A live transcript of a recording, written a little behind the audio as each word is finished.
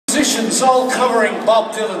Musicians all covering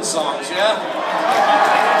Bob Dylan songs, yeah?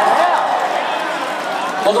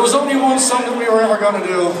 Well, there was only one song that we were ever going to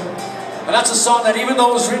do, and that's a song that even though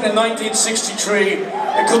it was written in 1963,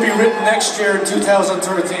 it could be written next year in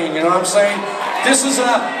 2013, you know what I'm saying? This is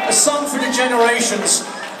a song for the generations,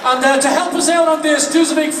 and to help us out on this, do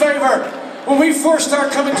us a big favour. When we first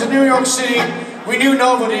started coming to New York City, we knew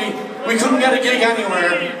nobody, we couldn't get a gig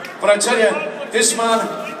anywhere, but I tell you, this man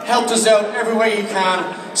helped us out every way he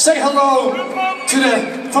can. Say hello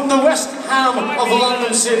to from the West Ham of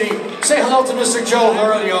London City. Say hello to Mr. Joe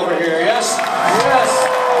Hurley over here, yes? Yes.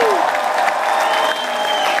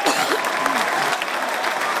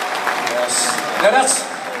 Yes. Now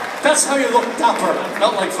that's how you look dapper,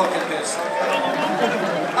 not like fucking this.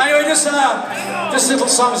 Anyway, this little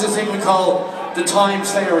song is a thing we call The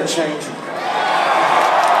Times They Are A-Changing.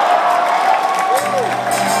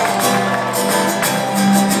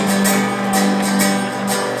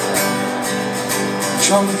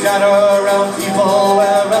 Come gather around people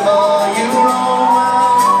wherever you roam,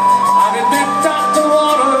 and admit that the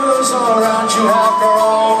waters around you have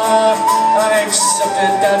grown, and accept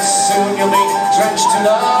it that soon you'll be drenched to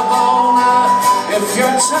the bone. If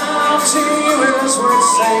your time to you is worth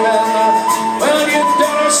saving, well, you'd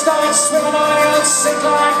better start swimming or you'll sink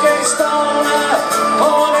like a stone.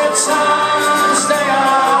 Oh, the times they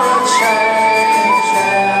are a-changing.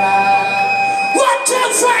 1,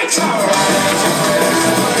 2, 3, go!